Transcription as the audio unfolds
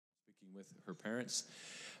with her parents,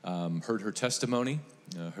 heard her testimony,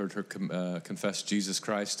 heard her confess Jesus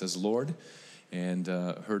Christ as Lord, and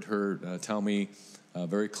heard her tell me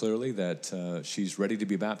very clearly that she's ready to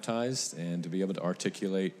be baptized and to be able to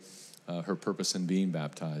articulate her purpose in being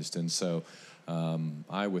baptized. And so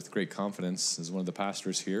I, with great confidence, as one of the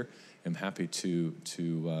pastors here, am happy to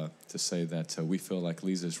say that we feel like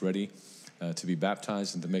Lisa is ready to be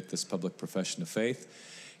baptized and to make this public profession of faith.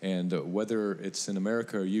 And whether it's in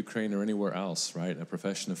America or Ukraine or anywhere else, right, a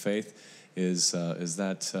profession of faith is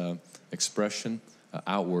that expression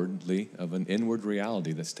outwardly of an inward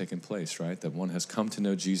reality that's taken place, right? That one has come to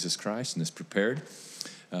know Jesus Christ and is prepared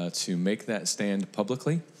to make that stand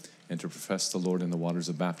publicly and to profess the Lord in the waters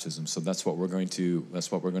of baptism. So that's what we're going to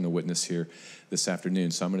witness here this afternoon.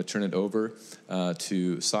 So I'm going to turn it over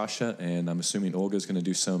to Sasha, and I'm assuming Olga is going to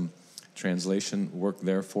do some translation work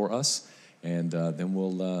there for us, and then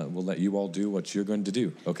we'll let you all do what you're going to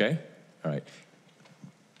do. Okay? All right.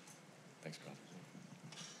 Thanks,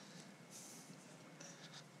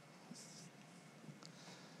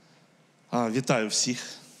 brother. Вітаю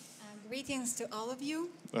всіх. Greetings to all of you.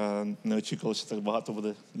 Не очікував, що так багато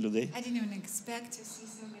буде людей. I didn't even expect to see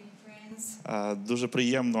so many friends. Дуже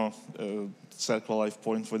приємно. Церква Life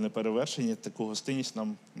Point, ви не перевершені. Таку гостинність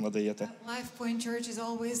нам надаєте. Life Point Church is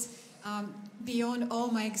always beyond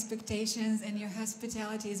all my expectations, and your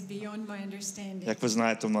hospitality is beyond my understanding. Як ви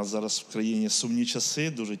знаєте, у нас зараз в країні сумні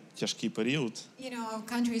часи, дуже тяжкий період. You know, our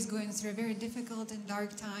country is going through very difficult and dark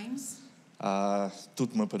times.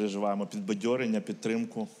 Тут ми переживаємо підбадьорення,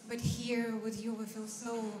 підтримку. But here with you we feel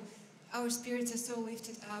so, our spirits are so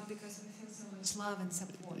lifted up because we feel so much love and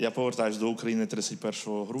support. Я повертаюсь до України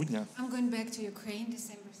 31 грудня. I'm going back to Ukraine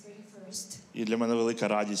December 31st. І для мене велика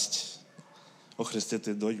радість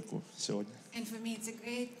охрестити доньку сьогодні. And for me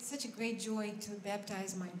it's such a great joy to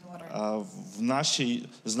baptize my daughter.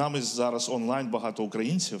 З нами зараз онлайн багато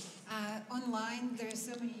українців. Online there are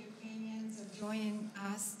so many Ukrainians are joining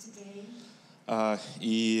us today.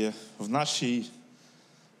 І в нашій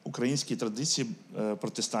українській традиції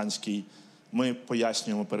протестантській ми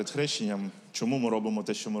пояснюємо перед хрещенням, чому ми робимо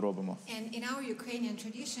те, що ми робимо. And in our Ukrainian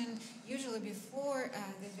tradition, usually before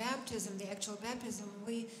the baptism, the actual baptism,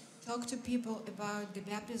 we talk to people about the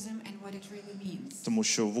baptism and what it really means. Тому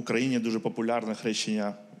що в Україні дуже популярне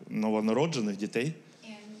хрещення новонароджених дітей.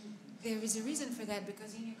 And there is a reason for that,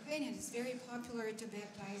 because in Ukraine it is very popular to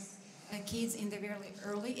baptize kids in the very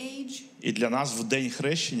early age. І для нас в день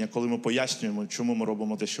хрещення, коли ми пояснюємо, чому ми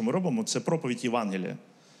робимо те, що ми робимо, це проповідь Євангелія.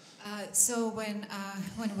 So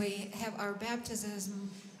when we have our baptism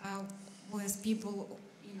with people,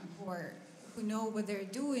 you know, who know what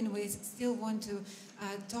they're doing, we still want to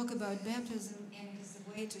talk about baptism, and it is a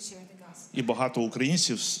way to share the gospel. І багато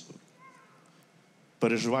українців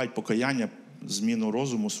переживають покаяння, зміну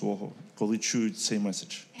розуму свого, коли чують цей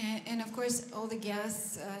меседж. And of course, all the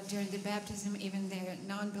guests during the baptism, even they're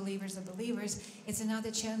non-believers or believers, it's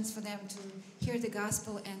another chance for them to hear the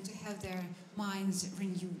gospel and to have their minds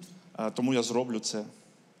renewed. Тому я зроблю це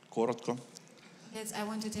коротко. I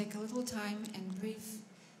want to take a little time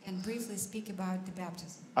and briefly speak about the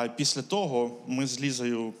baptism. А після того ми з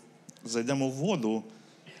Лізою зайдемо в воду,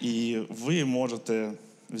 і ви можете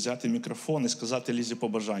взяти мікрофон і сказати Лізі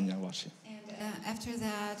побажання ваші. And after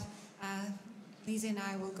that, Lisa and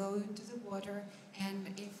I will go into the water, and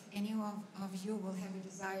if any of you will have a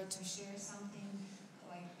desire to share something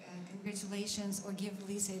like congratulations or give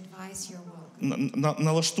Lisa advice, you're welcome.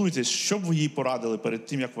 Налаштуйтесь, що б ви їй порадили перед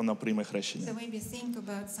тим, як вона прийме хрещення. So maybe think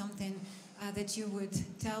about something that you would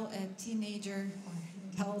tell a teenager or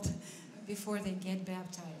adult before they get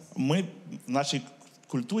baptized. Ми в нашій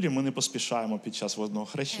культурі ми не поспішаємо під час водного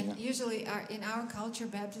хрещення. And usually in our culture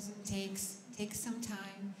baptism takes some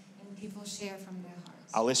time and people share from their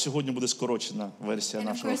hearts. Але сьогодні буде скорочена версія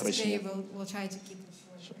нашого хрещення. And of course today we'll try to keep it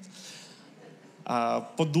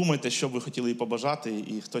short. Подумайте, що ви хотіли їй побажати,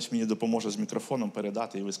 і хтось мені допоможе з мікрофоном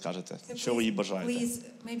передати, і ви скажете, що ви їй бажаєте. Please,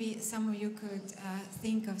 maybe some of you could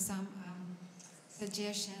think of some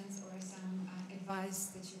suggestions or some advice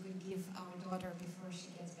that you could give our daughter before she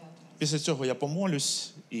gets baptized. Після цього я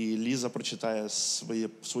помолюсь, і Ліза прочитає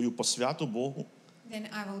свою посвяту Богу. Then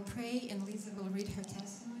I will pray, and Lisa will read her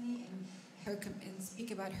testimony and speak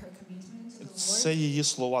about her commitment to the Lord. Це її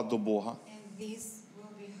слова до Бога. And these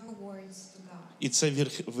will be her words to God. І це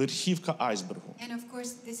верхівка айсбергу. And of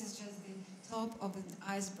course, this is just the top of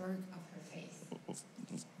an iceberg of her faith.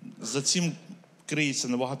 За цим криється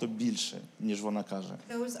набагато більше, ніж вона каже.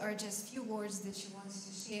 Those are just few words that she wants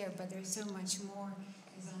to share, but there's so much more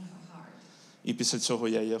is on her heart. І після цього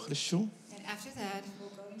я її охрещу. And after that,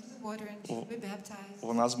 we'll go into the water and she'll be baptized.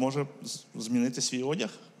 Вона зможе змінити свій одяг.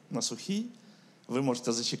 на сухій. Ви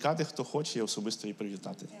можете зачекати, хто хоче, і особисто її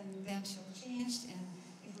привітати. And then she'll change, and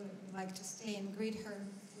if you would like to stay and greet her,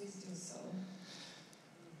 please do so.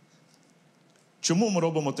 Чому ми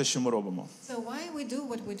робимо те, що ми робимо? So why we do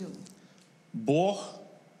what we do? Бог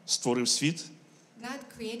створив світ, God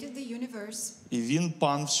created the universe, і Він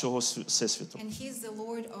пан всього всесвіту. and He's the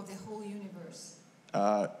Lord of the whole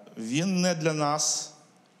universe. Він не для нас,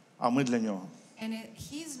 а ми для нього. And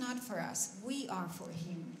He's not for us, we are for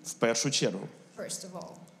Him, В першу чергу. first of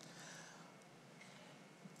all.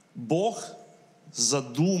 Бог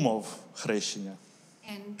задумав хрещення.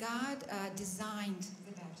 And God designed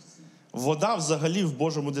the baptism. Вода взагалі в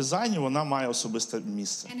Божому дизайні, вона має особисте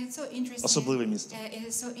місце. And it's so interesting. Особливе місце. It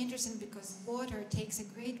is so interesting because water takes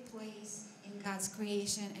a great place in God's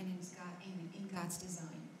creation and in God's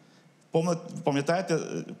design. Пам'ятаєте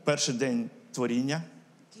перший день творіння?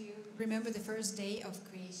 Do you remember the first day of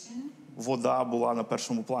creation? Вода була на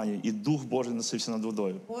першому плані, і Дух Божий носився над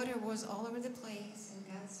водою. Water was all over the place and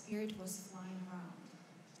God's Spirit was flying around.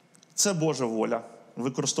 Це Божа воля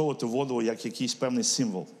використовувати воду як якийсь певний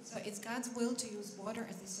символ. So it's God's will to use water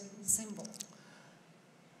as a certain symbol.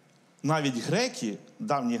 Навіть греки,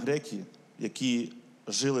 давні греки, які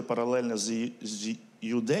жили паралельно з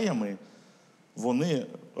юдеями, вони,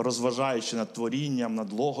 розважаючи над творінням,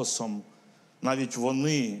 над логосом, навіть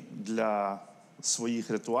вони для своїх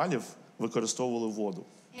ритуалів використовували воду.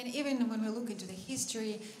 And even when we look into the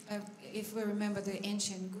history, if we remember the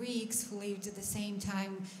ancient Greeks who lived at the same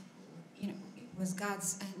time, with God's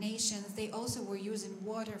nations, they also were using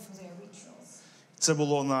water for their rituals. Це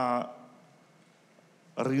було на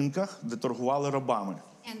ринках, де торгували рабами.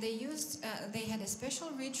 And they had a special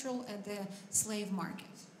ritual at the slave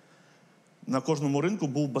market. На кожному ринку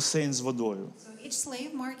був басейн з водою. So each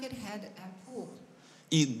slave market had a pool.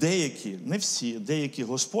 І деякі, не всі, деякі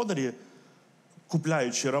господарі,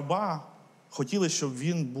 купляючи раба, хотіли, щоб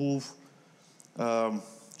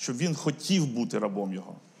він хотів бути рабом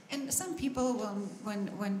його. And some people,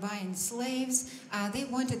 when buying slaves, they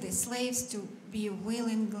wanted the slaves to be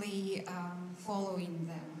willingly following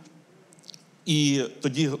them. І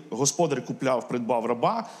тоді господар придбав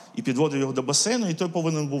раба і підводив його до басейну, і той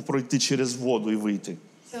повинен був пройти через воду і вийти.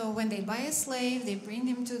 So when they buy a slave, they bring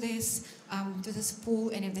him to this pool,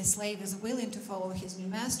 and if the slave is willing to follow his new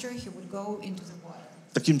master, he would go into the water.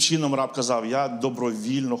 Таким чином раб казав: "Я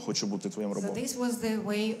добровільно хочу бути твоїм So рабом". this was the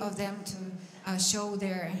way of them to show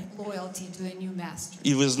their loyalty to a new master.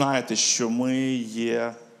 І ви знаєте, що ми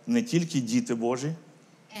є не тільки діти Божі,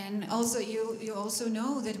 And also you also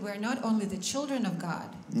know that we're not only the children of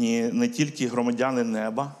God. не тільки громадяни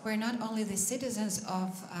неба, We're not only the citizens of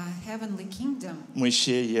a heavenly kingdom. ми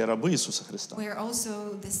ще є раби Ісуса Христа. We're also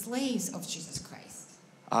the slaves of Jesus Christ.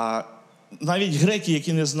 А навіть греки,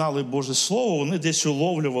 які не знали Боже Слово, вони десь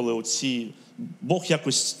уловлювали оці, Бог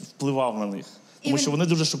якось впливав на них, тому що вони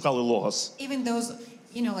дуже шукали логос. Even those,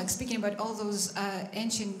 like speaking about all those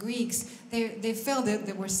ancient Greeks, they felt that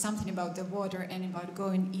there was something about the water and about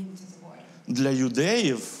going into the water. Для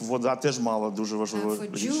юдеїв вода теж мала дуже важливу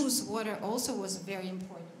For річ. Jews, water also was very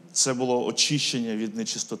important. Це було очищення від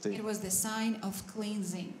нечистоти. It was the sign of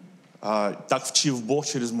cleansing. Так вчив Бог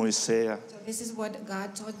через Мойсея. So this is what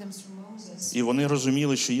God taught them through Moses. І вони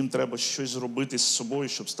розуміли, що їм треба щось зробити з собою,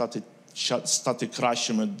 щоб стати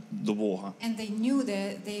кращими до Бога. And they knew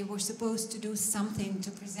that they were supposed to do something to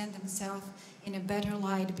present themselves in a better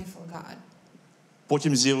light before God.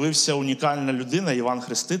 Потім з'явився унікальна людина, Іван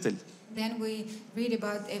Хреститель. Then we read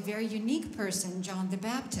about a very unique person, John the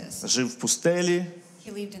Baptist. Жив в пустелі,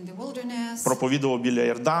 He lived in the wilderness. проповідував біля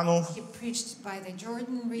Йордану He preached by the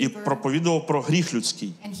Jordan і River. проповідував про гріх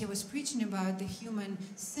людський. And he was preaching about the human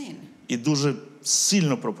sin. І дуже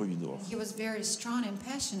сильно проповідував. He was very strong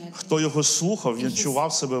and passionate. Хто його слухав, він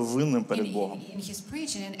чував себе винним перед Богом. In his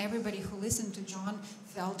preaching, and everybody who listened to John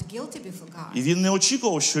felt guilty before God. І він не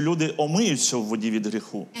очікував, що люди омиються в воді від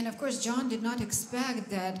гріху. And of course, John did not expect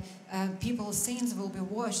that people's sins will be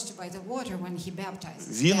washed by the water when he baptized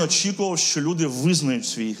Він them. очікував, що люди визнають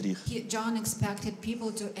свій гріх. John expected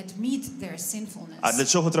people to admit their sinfulness. А для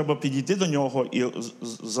цього треба підійти до нього і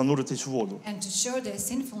зануритись в воду. And to show their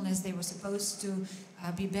sinfulness, they were supposed to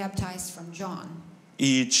be baptized from John.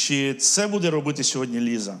 І чи це буде робити сьогодні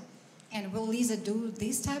Ліза? And will Lisa do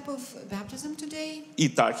this type of baptism today? І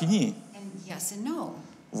так, і ні. And yes and no.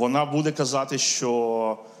 Вона буде казати,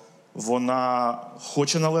 що вона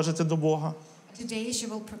хоче належати до Бога, Today she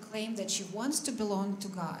will proclaim that she wants to belong to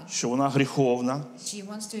God. що вона гріховна, She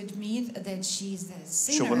wants to admit that she's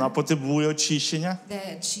the що вона sinner, потребує очищення,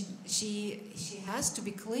 that she has to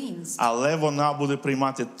be cleansed. але вона буде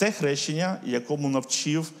приймати те хрещення, якому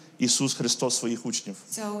навчив Ісус Христос своїх учнів.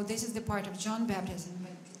 So this is the part of John baptism.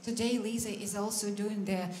 But today Lisa is also doing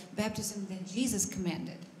the baptism that Jesus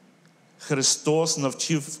commanded. Христос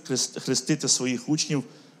навчив хрестити своїх учнів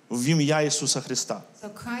в ім'я Ісуса Христа. So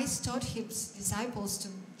Christ taught his disciples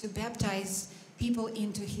to baptize people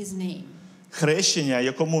into his name. Хрещення,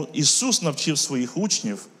 якому Ісус навчив своїх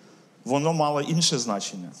учнів, воно мало інше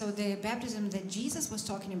значення. So the baptism that Jesus was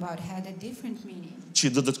talking about had a different meaning Чи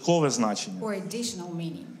додаткове значення. or additional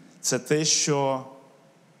meaning. Це те, що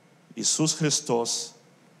Ісус Христос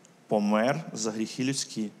помер за гріхи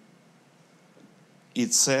людські. І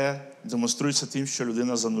це демонструється тим, що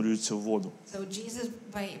людина занурюється в воду. So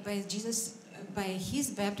by his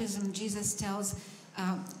baptism, Jesus tells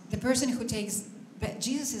the person who takes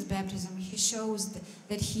Jesus' baptism, he shows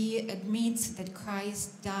that he admits that Christ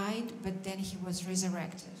died, but then he was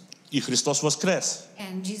resurrected. І Христос воскрес.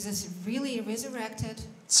 And Jesus really resurrected.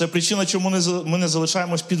 Це причина, чому ми не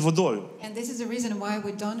залишаємось під водою. And this is the reason why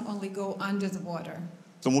we don't only go under the water.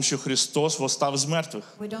 Тому що Христос восстав з мертвих.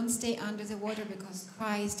 We don't stay under the water because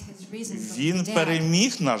Christ has risen from the Він dead.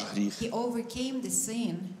 переміг наш гріх. He overcame the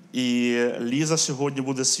sin. І Ліза сьогодні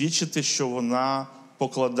буде свідчити, що вона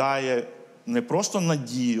покладає не просто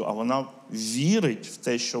надію, а вона вірить в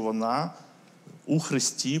те, що вона у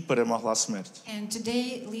Христі перемогла смерть. And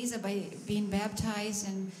today, Lisa, by being baptized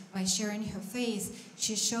and by sharing her faith,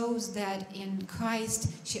 she shows that in Christ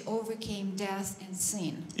she overcame death and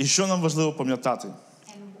sin. І що нам важливо пам'ятати?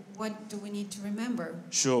 And what do we need to remember?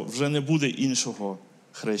 Що вже не буде іншого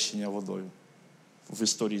хрещення водою в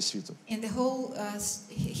історії світу. In the whole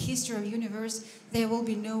history of universe, there will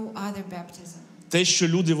be no other baptism. Те, що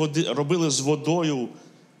люди робили з водою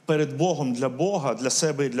перед Богом для Бога, для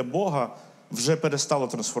себе і для Бога, вже перестало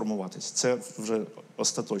трансформуватись. Це вже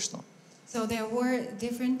остаточно. So there were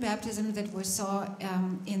different baptisms that we saw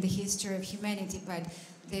in the history of humanity, but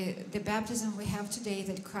the baptism we have today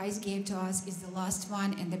that Christ gave to us is the last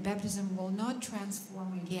one, and the baptism will not transform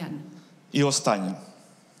again. І останнє.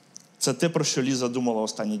 Це те, про що Ліза думала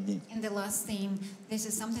останні дні. And the last thing, this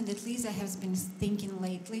is something that Lisa has been thinking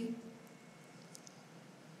lately.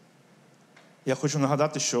 Я хочу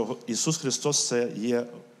нагадати, що Ісус Христос – це є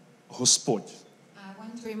Господь. I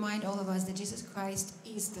want to remind all of us that Jesus Christ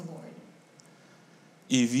is the Lord.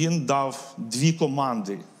 І Він дав дві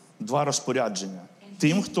команди, два розпорядження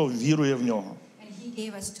тим, хто вірує в Нього. And he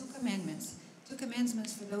gave us two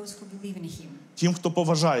commandments for those who believe in him. Тим, хто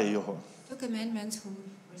поважає Його. Two commandments who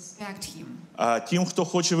respect him. А тим, хто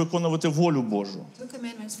хоче виконувати волю Божу. Two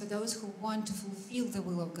commandments for those who want to fulfill the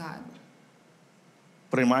will of God.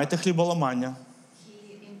 Приймайте хліболамання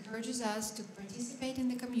He encourages us to participate in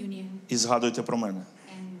the communion і згадуйте про мене,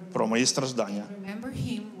 and про мої страждання remember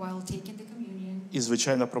him while taking the communion і,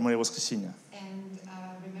 звичайно, про моє воскресіння. and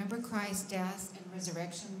remember Christ's death and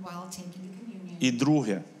resurrection while taking the communion. І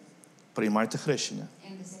друге, приймайте хрещення.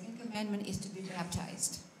 And the second commandment is to be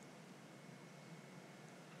baptized.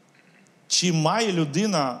 Чи має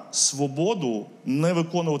людина свободу не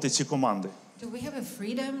виконувати ці команди? Do we have a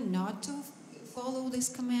freedom not to follow these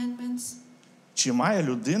commandments? Чи має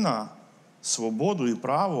людина свободу і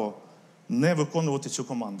право не виконувати цю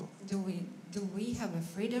команду? Do we have a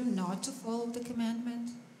freedom not to follow the commandment?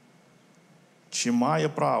 Чи має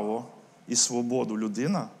право і свободу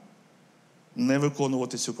людина не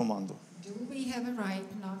виконувати цю команду? Do we have a right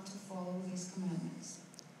not to follow these commandments?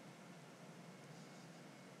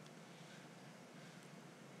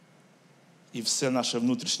 І все наше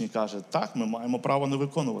внутрішнє каже, так, ми маємо право не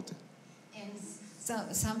виконувати.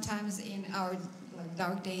 And sometimes in our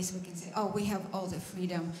dark days we can say, oh, we have all the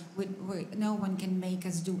freedom. No one can make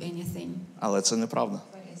us do anything. Але це неправда.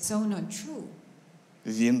 But it's so not true.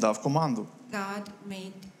 Він дав команду. God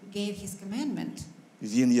gave his commandment.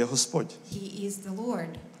 Він є Господь. He is the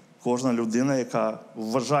Lord. Кожна людина, яка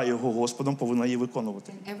вважає його Господом, повинна її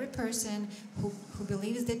виконувати. And every person who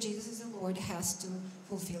believes that Jesus is the Lord has to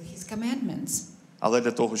fulfill his commandments. Але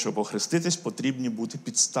для того, щоб охреститись, потрібні бути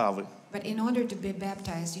підстави. But in order to be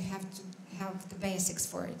baptized, you have to have the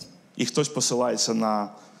basics for it. І хтось посилається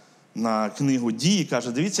на книгу «Дії» і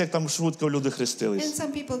каже, дивіться, як там швидко люди хрестились. And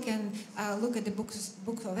some people can look at the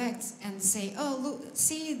book of Acts and say, oh, look,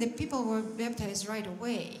 see, the people were baptized right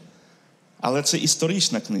away. Але це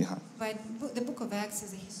історична книга. But the book of Acts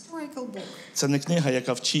is a historical book. Це не книга,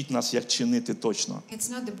 яка вчить нас, як чинити точно. It's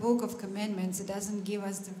not the book of commandments. It doesn't give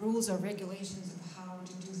us the rules or regulations of how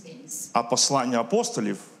to do things. А послання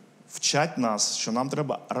апостолів вчать нас, що нам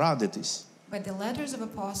треба радитись. But the letters of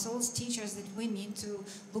apostles teach us that we need to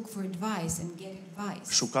look for advice and get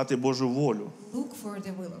advice. Шукати Божу волю. Look for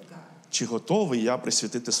the will of God. Чи готовий я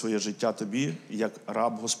присвятити своє життя тобі, як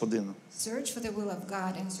раб Господина? Search for the will of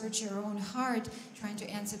God and search your own heart, trying to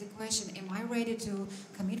answer the question, am I ready to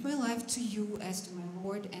commit my life to you as to my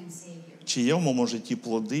Lord and Savior? Чи є в моєму житті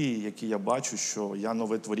плоди, які я бачу, що я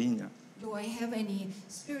нове творіння? Do I have any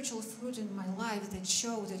spiritual fruit in my life that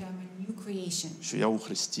show that I'm a new creation, Що я у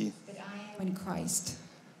Христі? that I am in Christ?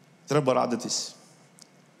 Треба радитись.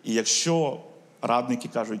 І якщо радники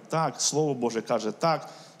кажуть так, Слово Боже каже так,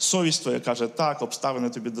 совість твоя каже так, обставини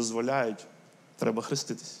тобі дозволяють, треба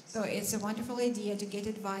хреститись. So it's a wonderful idea to get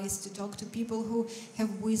advice, to talk to people who have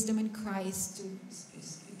wisdom in Christ, to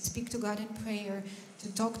speak to God in prayer, to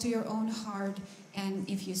talk to your own heart, and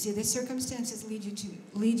if you see the circumstances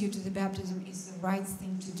lead you to the baptism, is the right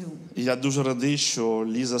thing to do. І я дуже радий, що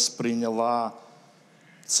Ліза сприйняла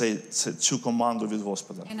цю команду від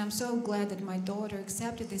Господа. And I'm so glad that my daughter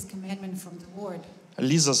accepted this commandment from the Lord.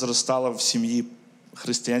 Ліза зростала в сім'ї,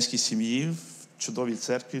 християнській сім'ї, в чудовій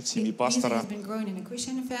церкві, в сім'ї Lisa пастора. has been growing in a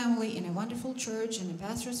Christian family, in a wonderful church, in a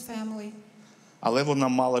pastor's family, Але вона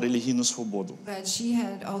мала релігійну свободу. but she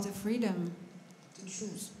had all the freedom to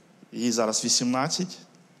choose. Їй зараз 18,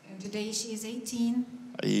 And today she is 18,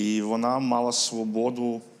 і вона мала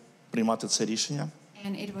свободу приймати це рішення.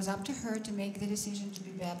 and it was up to her to make the decision to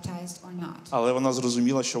be baptized or not. Але вона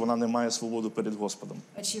зрозуміла, що вона не має свободу перед Господом.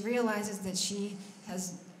 But she realizes that she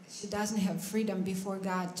doesn't have freedom before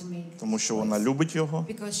God to make Тому this що вона choice. любить Його,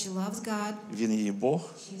 Because she loves God, Він її Бог,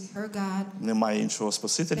 she's her God, немає іншого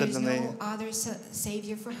Спасителя there's для неї. no other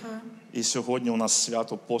savior for her, І сьогодні у нас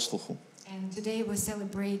свято послуху. and today we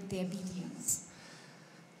celebrate the obedience.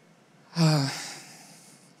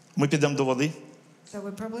 Ми підемо до води So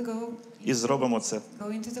we probably і зробимо це. go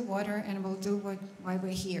into the water and we'll do why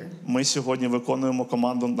we're here. Ми сьогодні виконуємо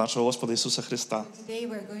команду нашого Господа Ісуса Христа. Today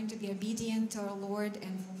we're going to be obedient to our Lord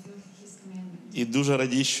and fulfill His commandments. І дуже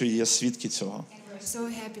раді, що є свідки цього. And we're so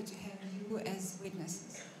happy to have you as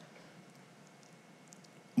witnesses.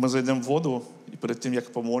 Ми зайдемо в воду, і перед тим,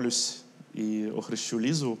 як помолюсь і охрещу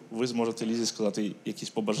Лізу, ви зможете Лізі сказати якісь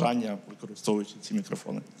побажання, використовуючи ці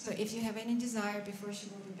мікрофони. So if you have any desire before she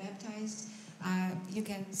will be baptized, you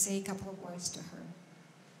can say a couple of words to her.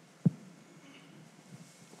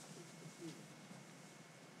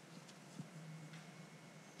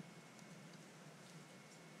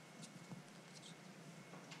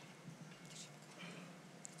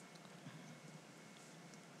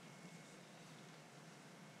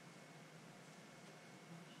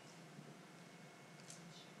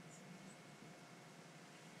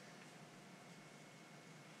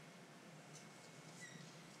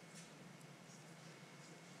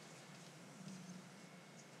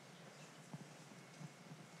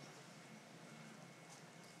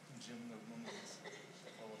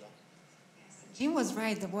 Jim was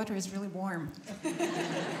right, the water is really warm.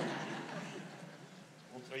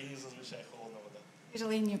 В Україні зазвичай холодна вода.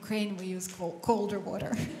 Usually in Ukraine we use colder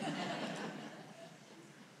water.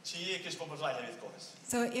 Чи є якісь побажання від когось?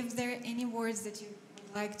 So if there are any words that you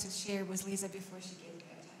would like to share with Lisa before she gets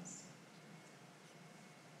baptized.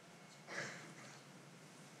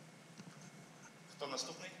 Хто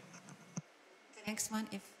наступний? The next one,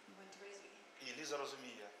 if you want to raise your hand. І Ліза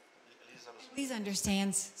розуміє. Ліза розуміє. Lisa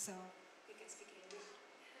understands, so we can speak in English.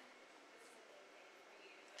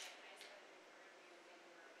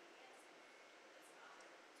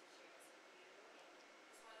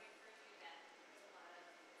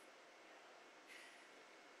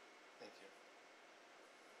 Thank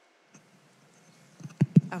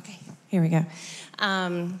you. Okay, here we go.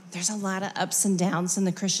 There's a lot of ups and downs in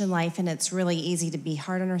the Christian life, and it's really easy to be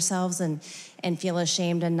hard on ourselves and feel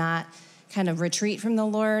ashamed and not kind of retreat from the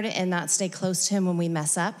Lord and not stay close to Him when we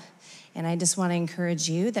mess up. And I just want to encourage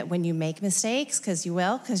you that when you make mistakes, because you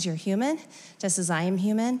will, because you're human, just as I am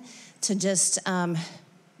human, to just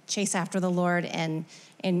chase after the Lord and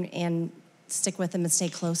stick with Him and stay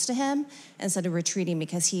close to Him instead of retreating,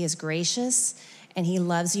 because He is gracious and He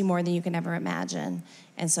loves you more than you can ever imagine.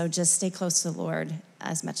 And so just stay close to the Lord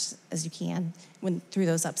as much as you can through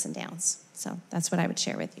those ups and downs. So that's what I would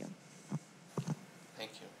share with you.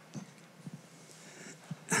 Thank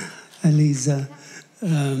you. Eliza,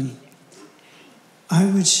 I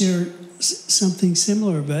would share something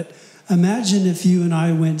similar, but imagine if you and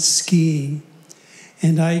I went skiing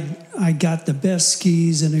and I got the best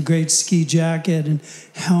skis and a great ski jacket and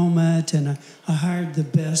helmet, and I hired the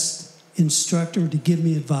best instructor to give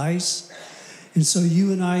me advice. And so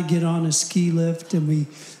you and I get on a ski lift and we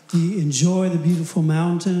enjoy the beautiful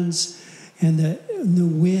mountains and the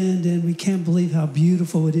wind, and we can't believe how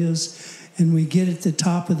beautiful it is. And we get at the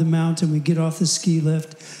top of the mountain, we get off the ski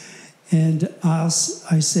lift, and I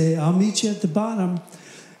say, I'll meet you at the bottom.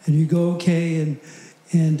 and you go, okay,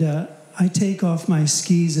 and I take off my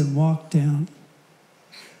skis and walk down.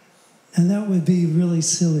 And that would be really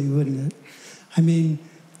silly, wouldn't it? I mean,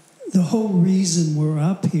 the whole reason we're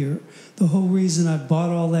up here, the whole reason I bought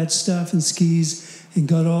all that stuff and skis and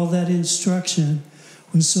got all that instruction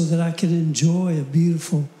was so that I could enjoy a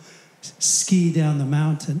beautiful ski down the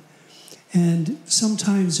mountain. And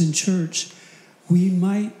sometimes in church, we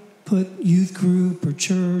might put youth group or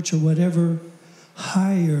church or whatever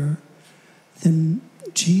higher than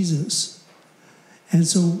Jesus. And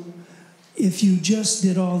so if you just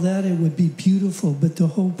did all that, it would be beautiful, but the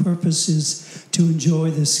whole purpose is to enjoy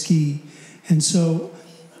the ski. And so,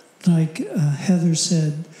 like Heather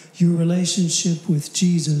said, your relationship with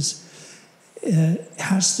Jesus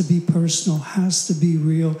has to be personal, has to be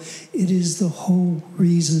real. It is the whole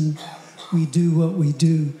reason we do what we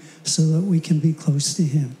do, so that we can be close to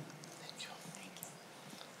him.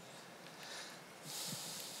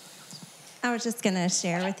 I was just going to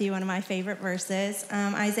share with you one of my favorite verses.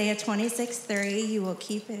 Isaiah 26:3, you will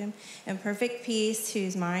keep him in perfect peace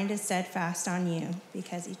whose mind is steadfast on you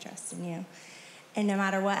because he trusts in you. And no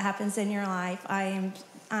matter what happens in your life,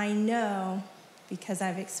 I know, because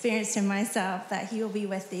I've experienced him myself, that he will be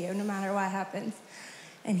with you no matter what happens.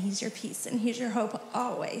 And he's your peace and he's your hope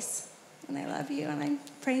always. And I love you and I'm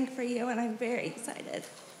praying for you and I'm very excited.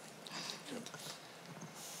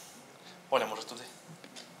 Оля, може туди?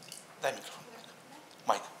 Дай мікрофон.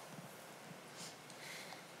 Майк.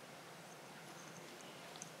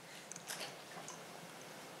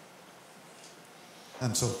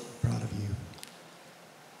 I'm so proud of you.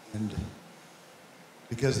 And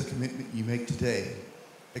because of the commitment you make today,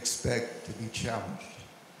 expect to be challenged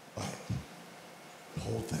by it.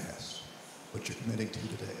 Hold fast what you're committing to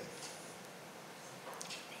today.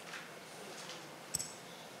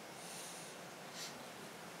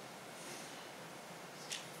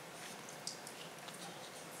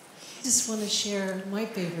 I just want to share my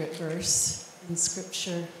favorite verse in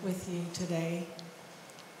Scripture with you today.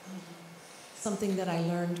 Something that I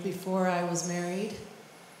learned before I was married,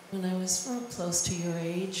 when I was close to your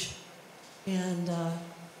age. And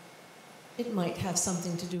it might have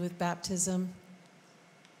something to do with baptism.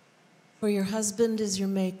 For your husband is your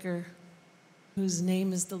maker, whose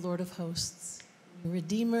name is the Lord of hosts. Your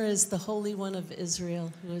Redeemer is the Holy One of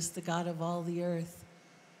Israel, who is the God of all the earth.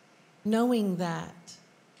 Knowing that,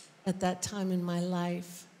 at that time in my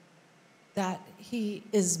life, that he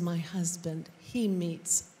is my husband. He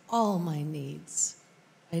meets all my needs.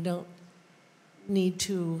 I don't need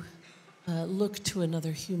to look to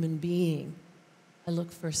another human being. I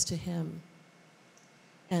look first to him.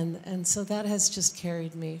 And so that has just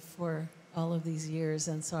carried me for all of these years,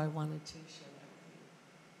 and so I wanted to share that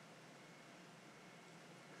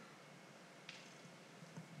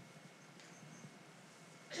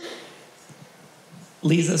with you.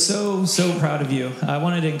 Lisa, so proud of you. I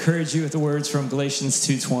wanted to encourage you with the words from Galatians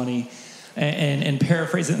 2:20 and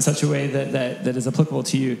paraphrase it in such a way that is applicable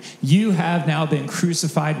to you. You have now been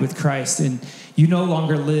crucified with Christ, and you no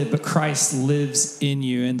longer live, but Christ lives in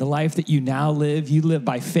you. And the life that you now live, you live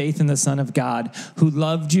by faith in the Son of God, who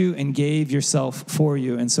loved you and gave yourself for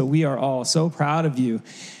you. And so we are all so proud of you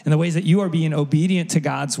in the ways that you are being obedient to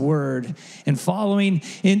God's word and following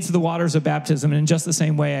into the waters of baptism. And in just the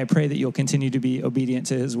same way, I pray that you'll continue to be obedient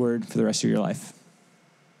to his word for the rest of your life.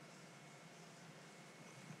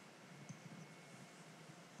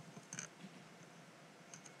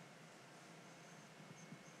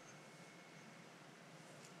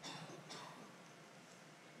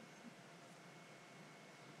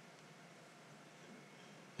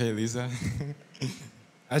 Hey, Lisa.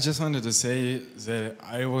 I just wanted to say that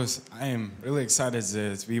I am really excited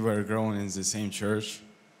that we were growing in the same church,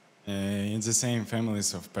 in the same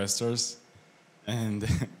families of pastors, and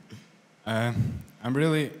I'm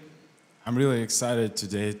really excited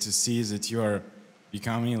today to see that you are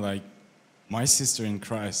becoming like my sister in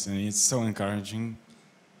Christ, and it's so encouraging.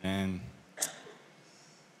 And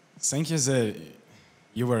thank you that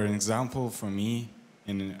you were an example for me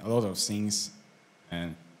in a lot of things,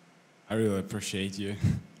 and I really appreciate you.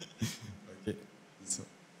 Okay. So.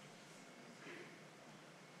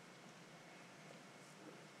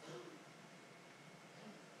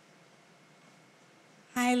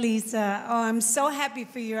 Hi, Lisa. Oh, I'm so happy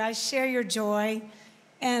for you. I share your joy.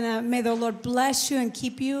 And may the Lord bless you and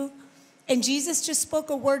keep you. And Jesus just spoke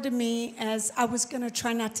a word to me as I was going to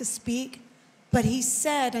try not to speak. But he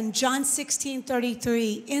said in John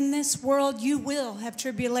 16:33, in this world you will have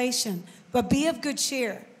tribulation, but be of good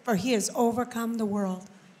cheer, for he has overcome the world.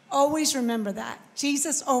 Always remember that.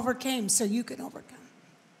 Jesus overcame so you can overcome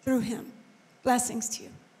through him. Blessings to you.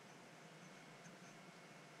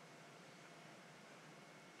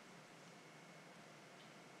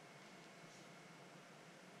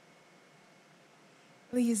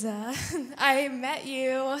 Lisa, I met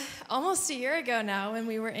you almost a year ago now when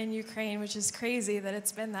we were in Ukraine, which is crazy that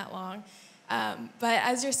it's been that long. But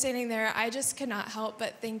as you're standing there, I just could not help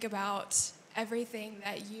but think about everything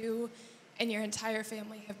that you and your entire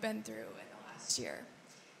family have been through in the last year.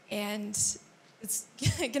 And it's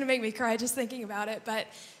going to make me cry just thinking about it. But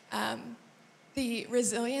the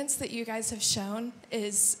resilience that you guys have shown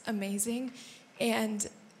is amazing. And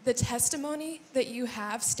the testimony that you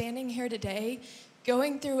have standing here today,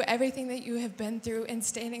 going through everything that you have been through and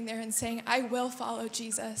standing there and saying, I will follow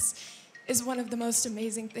Jesus, is one of the most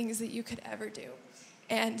amazing things that you could ever do.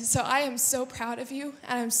 And so I am so proud of you,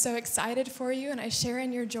 and I'm so excited for you, and I share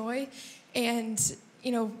in your joy. And,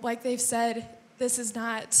 you know, like they've said, this is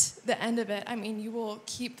not the end of it. I mean, you will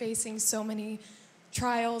keep facing so many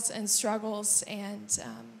trials and struggles, and,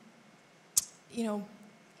 you know,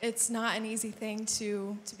 it's not an easy thing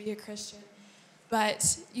to be a Christian.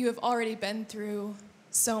 But you have already been through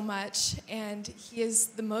so much, and he is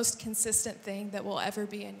the most consistent thing that will ever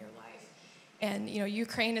be in your life. And, you know,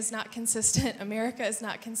 Ukraine is not consistent. America is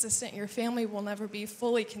not consistent. Your family will never be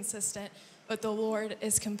fully consistent, but the Lord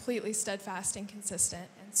is completely steadfast and consistent.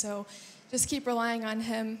 And so just keep relying on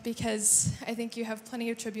him, because I think you have plenty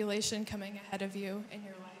of tribulation coming ahead of you in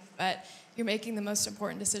your life, but you're making the most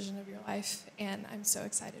important decision of your life, and I'm so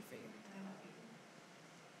excited for you.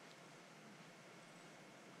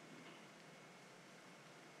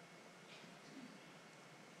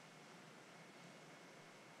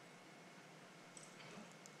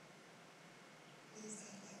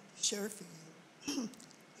 Share for you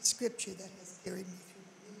a scripture that has carried me through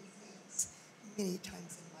many things, many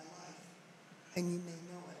times in my life, and you may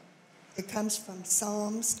know it. It comes from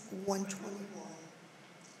Psalms 121.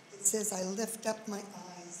 It says, I lift up my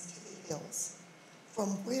eyes to the hills. From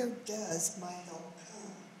where does my help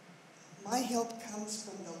come? My help comes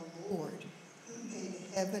from the Lord, who made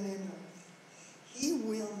heaven and earth. He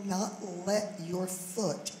will not let your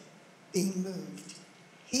foot be moved.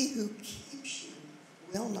 He who keeps you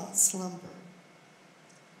will not slumber.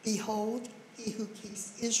 Behold, he who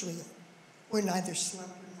keeps Israel will neither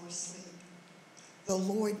slumber nor sleep. The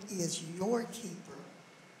Lord is your keeper.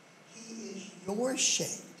 He is your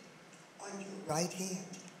shade on your right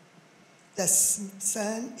hand. The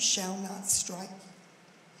sun shall not strike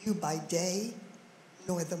you by day,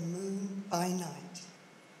 nor the moon by night.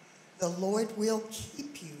 The Lord will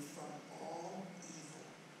keep you from all evil.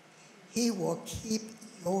 He will keep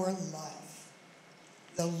your life.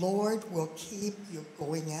 The Lord will keep you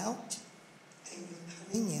going out and you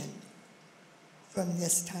coming in from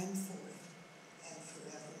this time forth and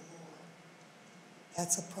forevermore.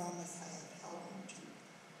 That's a promise I have held on to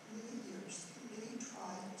many years, through many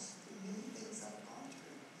trials, through many things I've gone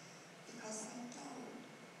through, because I know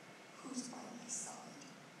who's by my side,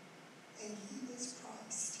 and he is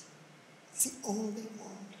Christ. It's the only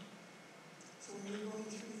one. So when you're going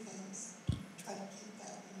through things, try to keep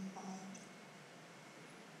that in mind.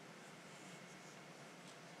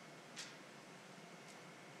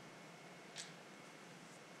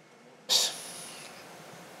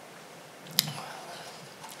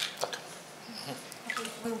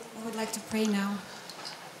 I would like to pray now.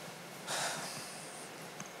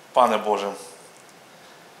 Пане Боже,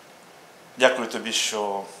 дякую Тобі,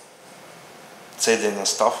 що цей день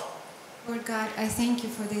настав. Lord God, I thank you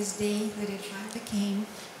for this day that it finally came.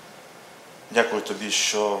 Дякую Тобі,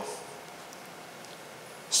 що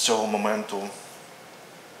з цього моменту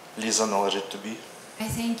Ліза належить Тобі. I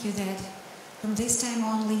thank you that from this time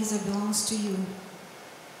on Lisa belongs to you.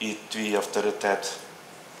 І Твій авторитет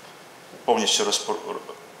повністю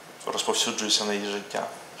розповсюджується на її життя.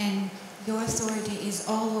 And your authority is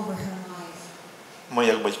all over her life. Ми,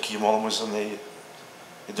 як батьки, молимося за неї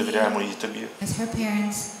і довіряємо її Тобі. As her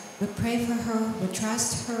parents, we pray for her, we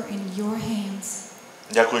trust her in your hands.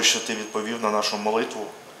 Дякую, що Ти відповів на нашу молитву.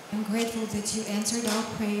 I'm grateful that you answered our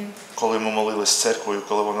prayer. Коли ми молились з церквою,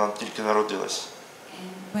 коли вона тільки народилась.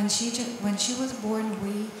 And when she was born,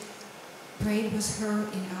 we prayed with her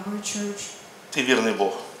in our church. Ти вірний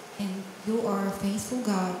Бог. And you are a faithful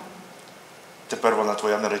God. Тепер вона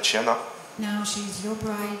Твоя наречена. Now she is your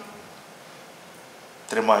bride.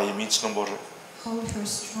 Тримай її міцно, Боже. Hold her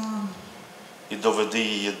strong. І доведи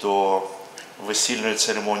її до весільної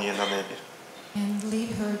церемонії на небі. And lead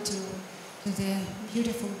her to the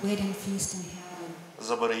beautiful wedding feast in heaven.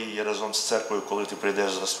 Забери її разом з церквою, коли ти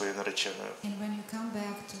прийдеш за своєю нареченою. And when you come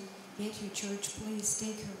back to get your church, please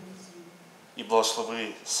take her with you. І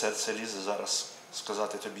благослови серце Лізи зараз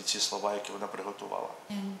сказати тобі ці слова, які вона приготувала.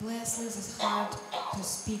 And bless Liz's heart to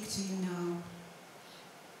speak to you now.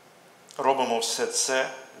 Робимо все це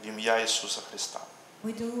в ім'я Ісуса Христа.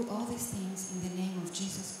 We do all these things in the name of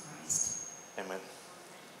Jesus Christ. Amen.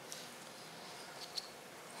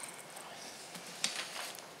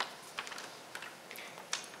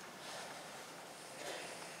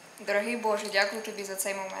 Дорогий Боже, дякую Тобі за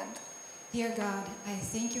цей момент. Dear God, I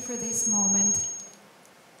thank you for this moment.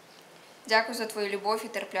 Дякую за Твою любов і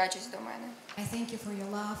терплячість до мене. I thank you for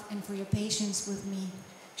your love and for your patience with me.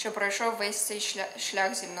 Що пройшов весь цей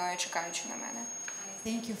шлях зі мною, чекаючи на мене. I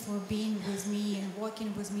thank you for being with me and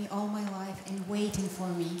walking with me all my life and waiting for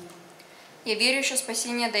me. Я вірю, що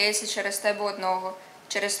спасіння дається через Тебе одного,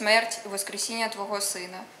 через смерть і воскресіння Твого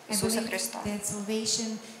Сина, Ісуса Христа. I believe that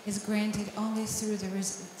salvation is granted only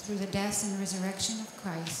through the death and resurrection of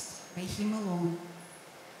Christ, by Him alone.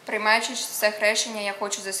 Приймаючи це хрещення, я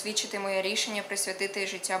хочу засвідчити моє рішення присвятити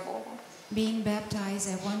життя Богу. Being baptized,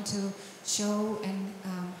 I want to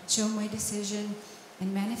show my decision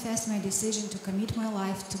and manifest my decision to commit my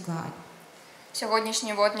life to God.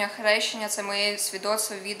 Сьогоднішнє водне хрещення – це моє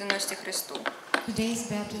свідоцтво відданості Христу.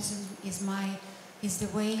 Today's baptism is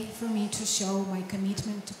the way for me to show my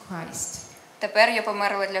commitment to Christ. Тепер я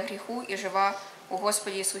померла для гріху і жива у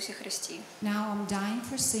Господі Ісусі Христі. Now I'm dying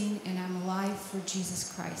for sin and I'm alive for Jesus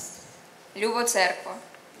Christ. Люба церква,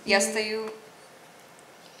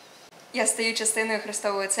 я стаю частиною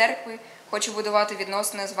Христової церкви, хочу будувати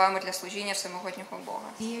відносини з вами для служіння всемогутнього Бога.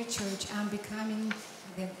 Dear church, I'm becoming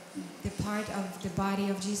the part of the body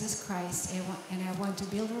of Jesus Christ and I want to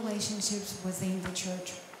build relationships within the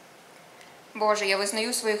church. Боже, я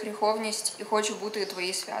визнаю свою гріховність і хочу бути у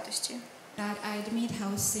Твоїй святості. God, I admit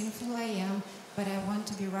how sinful I am, but I want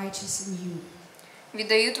to be righteous in you.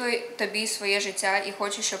 Віддаю Тобі своє життя і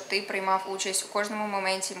хочу, щоб Ти приймав участь у кожному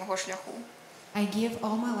моменті мого шляху. I give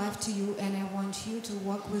all my life to you and I want you to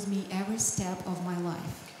walk with me every step of my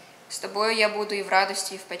life. З Тобою я буду і в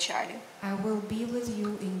радості, і в печалі. I will be with you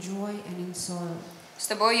in joy and in sorrow. З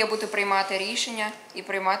Тобою я буду приймати рішення і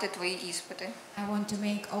приймати Твої іспити. I want to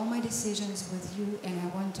make all my decisions with you and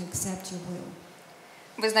I want to accept your will.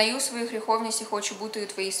 Визнаю свою гріховність і хочу бути у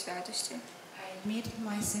Твоїй святості. I admit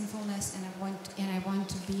my sinfulness and I want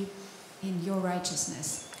to be in your righteousness.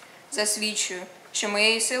 Засвідчую, що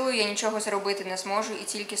моєю силою я нічого зробити не зможу і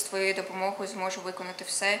тільки з Твоєю допомогою зможу виконати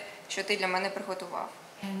все, що Ти для мене приготував.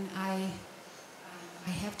 And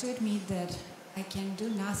I have to admit that I can do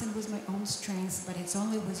nothing with my own strength, but it's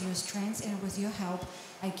only with your strength and with your help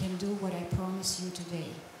I can do what I promise you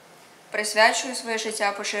today. Присвячую своє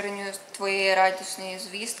життя поширенню Твоєї радісної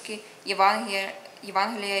звістки,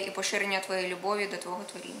 Євангелія і поширення Твоєї любові до Твого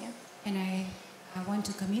творіння. And I want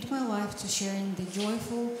to commit my life to sharing the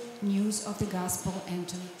joyful news of the gospel and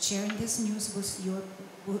to sharing this news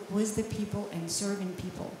with the people and serving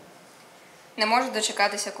people. Не можу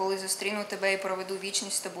дочекатися, коли зустріну Тебе і проведу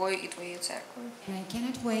вічність з Тобою і Твоєю церквою. And I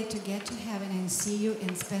cannot wait to get to heaven and see you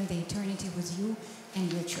and spend the eternity with you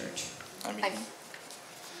and your church. Амінь.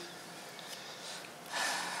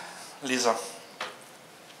 Ліза,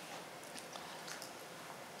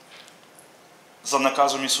 за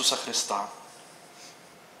наказом Ісуса Христа,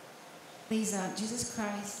 Lisa, Jesus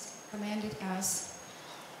Christ commanded us.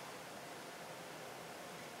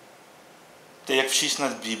 ти як вчись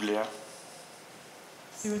нас Біблія,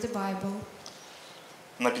 Through the Bible,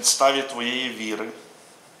 на підставі твоєї віри,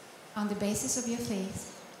 on the basis of your faith,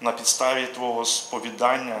 на підставі твого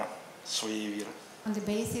сповідання своєї віри, on the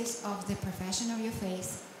basis of the profession of your faith,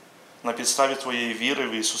 на підставі твоєї віри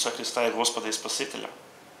в Ісуса Христа як Господа і Спасителя,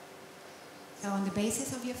 so on the basis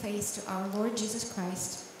of your faith to our Lord Jesus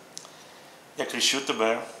Christ, я крещу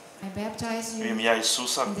тебе I baptize в you ім'я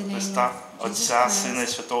Ісуса in the name Христа, of Jesus Отця, Сина і Christ,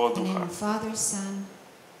 Святого in the name Духа. of Father, Son,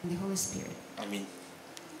 and the Holy Spirit. Амінь.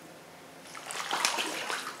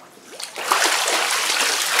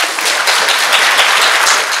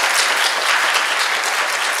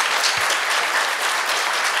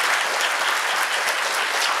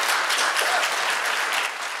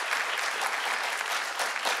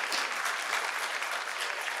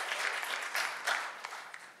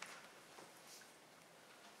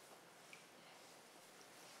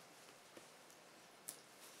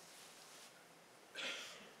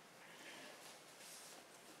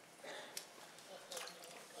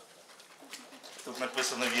 Тут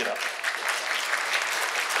написано віра.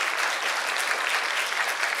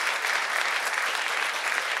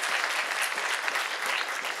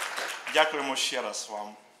 Дякуємо ще раз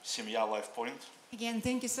вам, сім'я LifePoint. Again,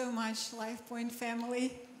 thank you so much, LifePoint family.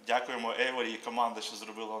 Дякуємо Ейворі і команда, що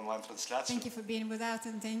зробила онлайн-трансляцію. Thank you for being with us,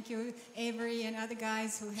 and thank you, Avery and other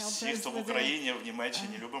guys who helped Всі, us хто в with, Україні, в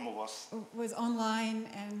Німеччині, любимо вас. with online,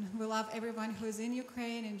 and we love everyone who's in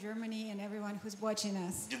Ukraine and Germany and everyone who's watching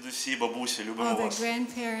us. Дідусі, бабусі, любимо All the вас.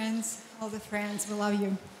 grandparents, all the friends, we love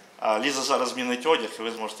you. Ліза зараз змінить одяг, і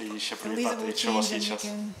ви зможете її ще So Lisa привітати, will якщо у вас change є and you час.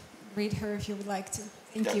 can read her if you would like to.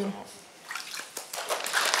 Thank you. Дякуємо.